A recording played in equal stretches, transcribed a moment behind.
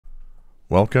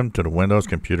Welcome to the Windows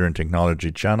Computer and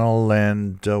Technology channel.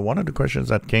 And one of the questions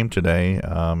that came today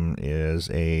is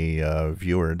a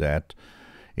viewer that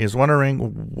is wondering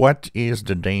what is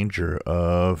the danger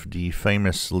of the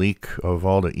famous leak of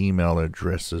all the email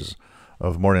addresses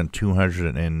of more than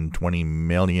 220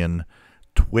 million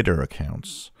Twitter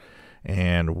accounts,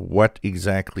 and what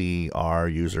exactly are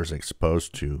users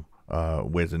exposed to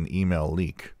with an email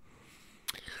leak.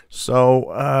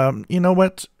 So, you know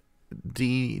what?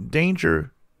 The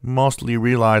danger mostly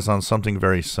relies on something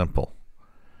very simple.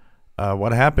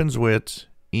 What happens with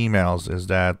emails is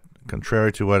that,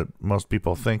 contrary to what most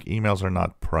people think, emails are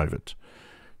not private.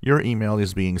 Your email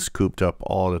is being scooped up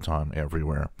all the time,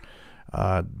 everywhere.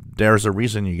 There's a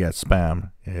reason you get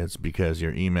spam. It's because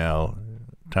your email,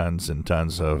 tons and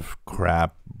tons of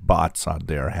crap bots out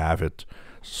there have it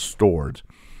stored.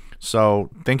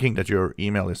 So thinking that your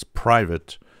email is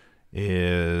private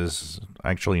is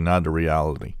actually not the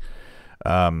reality.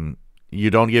 You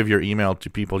don't give your email to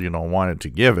people you don't want it to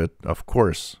give it, of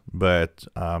course, but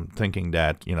thinking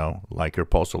that, like your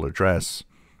postal address,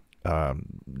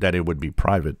 that it would be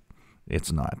private,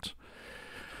 it's not.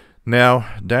 Now,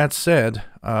 that said,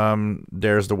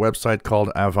 there's the website called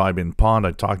Have I Been Pwned?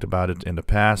 I talked about it in the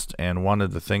past, and one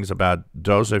of the things about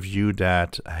those of you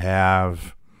that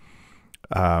have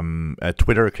a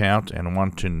Twitter account and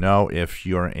want to know if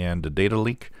you're in the data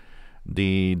leak,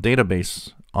 the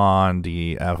database on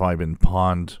the Have I Been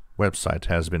Pwned website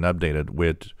has been updated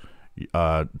with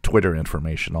Twitter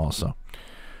information also.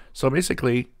 So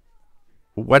basically,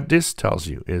 what this tells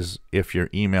you is if your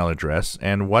email address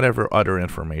and whatever other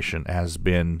information has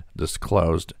been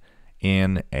disclosed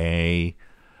in a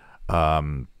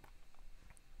data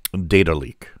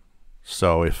leak.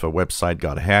 So if a website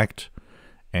got hacked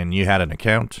and you had an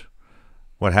account,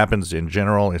 what happens in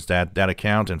general is that that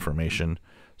account information,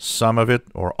 some of it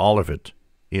or all of it,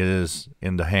 is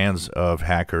in the hands of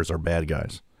hackers or bad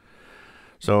guys.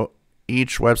 So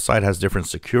each website has different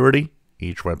security.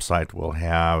 Each website will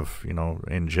have,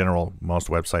 in general, most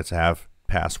websites have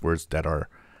passwords that are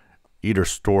either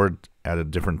stored at a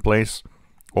different place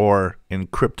or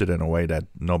encrypted in a way that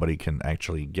nobody can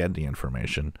actually get the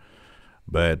information.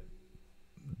 But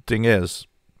thing is,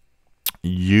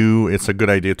 it's a good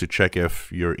idea to check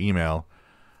if your email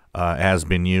has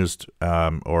been used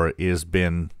or is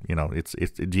been, it's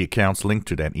the accounts linked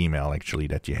to that email actually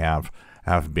that you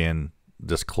have been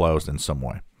disclosed in some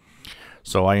way.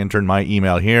 So I entered my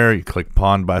email here. You click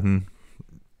pawn button.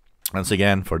 Once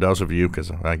again, for those of you,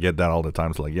 because I get that all the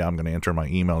time, it's like, yeah, I'm going to enter my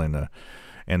email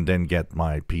and then get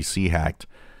my PC hacked.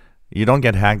 You don't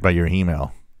get hacked by your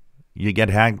email. You get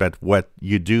hacked by what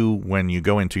you do when you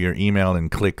go into your email and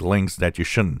click links that you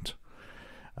shouldn't.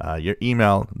 Your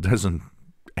email doesn't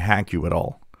hack you at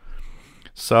all.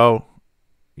 So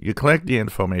you click the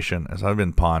information. As I've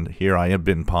been pawned here, I have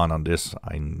been pawned on this.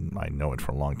 I know it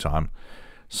for a long time.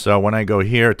 So when I go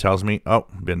here, it tells me, oh,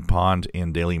 been pawned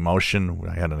in Dailymotion.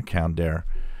 I had an account there.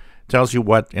 It tells you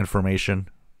what information: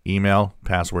 email,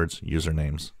 passwords,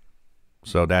 usernames.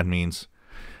 So that means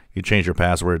you change your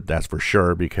password, that's for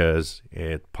sure, because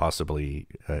it possibly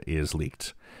is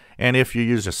leaked. And if you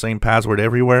use the same password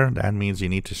everywhere, that means you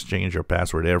need to change your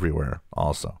password everywhere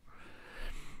also.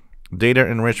 Data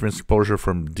enrichment exposure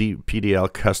from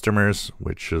PDL customers,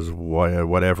 which is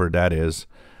whatever that is,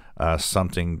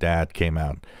 something that came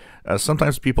out.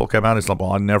 Sometimes people come out and say,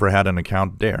 well, I never had an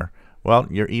account there. Well,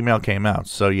 your email came out,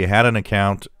 so you had an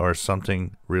account or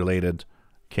something related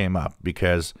came up,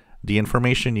 because the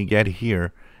information you get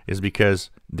here is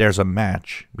because there's a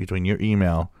match between your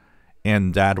email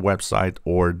and that website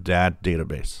or that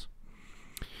database.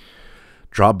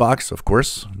 Dropbox, of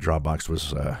course. Dropbox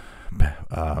was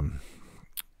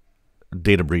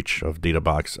data breach of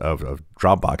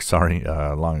Dropbox. Sorry,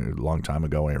 long time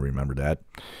ago. I remember that.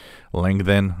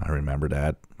 LinkedIn, I remember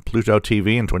that. Pluto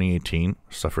TV in 2018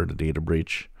 suffered a data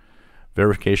breach.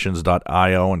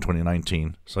 Verifications.io in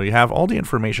 2019. So you have all the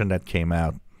information that came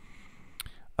out.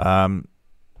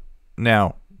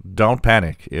 Now, don't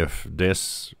panic if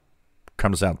this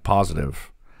comes out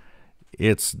positive.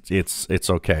 It's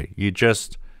okay. You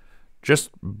just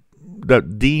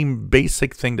the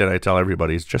basic thing that I tell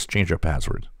everybody is just change your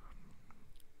password.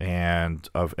 And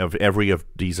of every of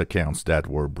these accounts that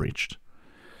were breached.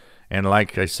 And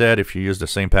like I said, if you use the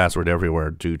same password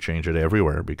everywhere, do change it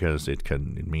everywhere, because it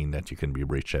can mean that you can be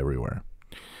breached everywhere.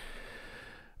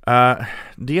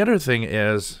 The other thing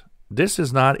is, this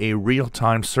is not a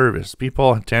real-time service.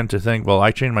 People tend to think, well,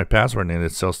 I changed my password and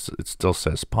it still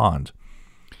says pwned.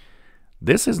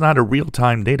 This is not a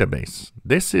real-time database.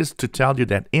 This is to tell you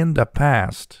that in the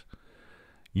past,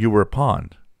 you were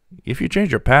pwned. If you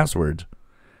change your password,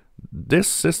 This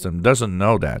system doesn't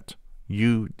know that.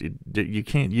 You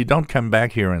don't come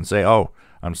back here and say, oh,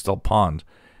 I'm still pawned.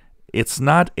 It's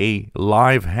not a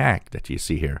live hack that you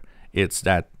see here. It's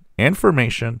that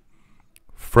information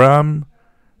from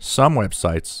some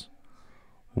websites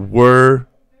were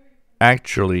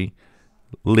actually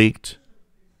leaked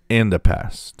in the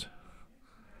past.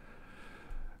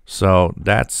 So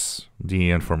that's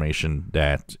the information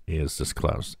that is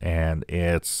disclosed. And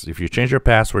it's, if you change your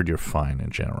password, you're fine in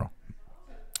general.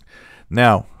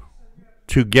 Now,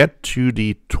 to get to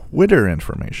the Twitter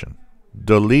information,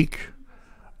 the leak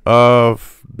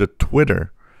of the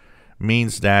Twitter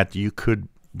means that you could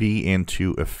be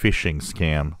into a phishing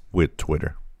scam with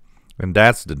Twitter. And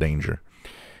that's the danger.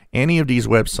 Any of these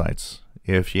websites,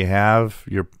 if you have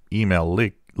your email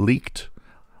leaked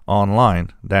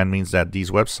online, that means that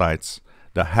these websites,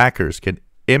 the hackers can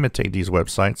imitate these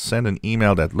websites, send an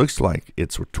email that looks like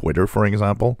it's Twitter, for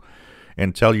example,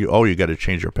 and tell you, oh, you got to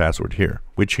change your password here,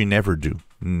 which you never do.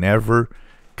 Never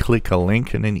click a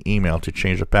link in an email to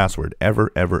change the password,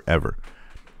 ever, ever, ever.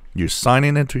 You sign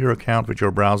in into your account with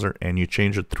your browser and you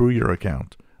change it through your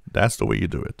account. That's the way you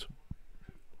do it.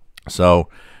 So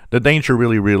the danger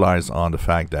really relies on the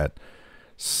fact that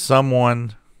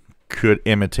someone could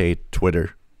imitate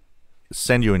Twitter,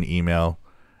 send you an email,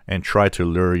 and try to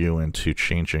lure you into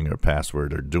changing your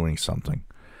password or doing something.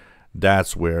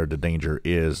 That's where the danger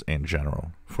is in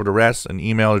general. For the rest, an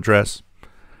email address,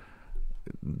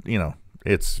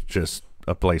 it's just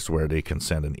a place where they can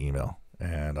send an email.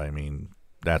 And I mean,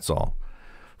 that's all.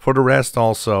 For the rest,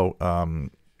 also,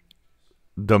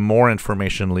 the more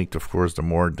information leaked, of course, the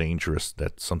more dangerous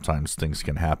that sometimes things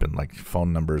can happen, like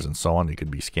phone numbers and so on. You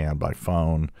could be scammed by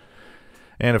phone.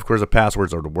 And of course, the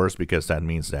passwords are the worst because that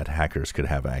means that hackers could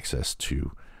have access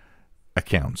to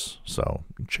accounts. So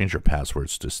change your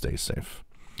passwords to stay safe.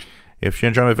 If you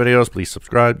enjoy my videos, please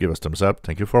subscribe, give us a thumbs up.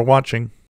 Thank you for watching.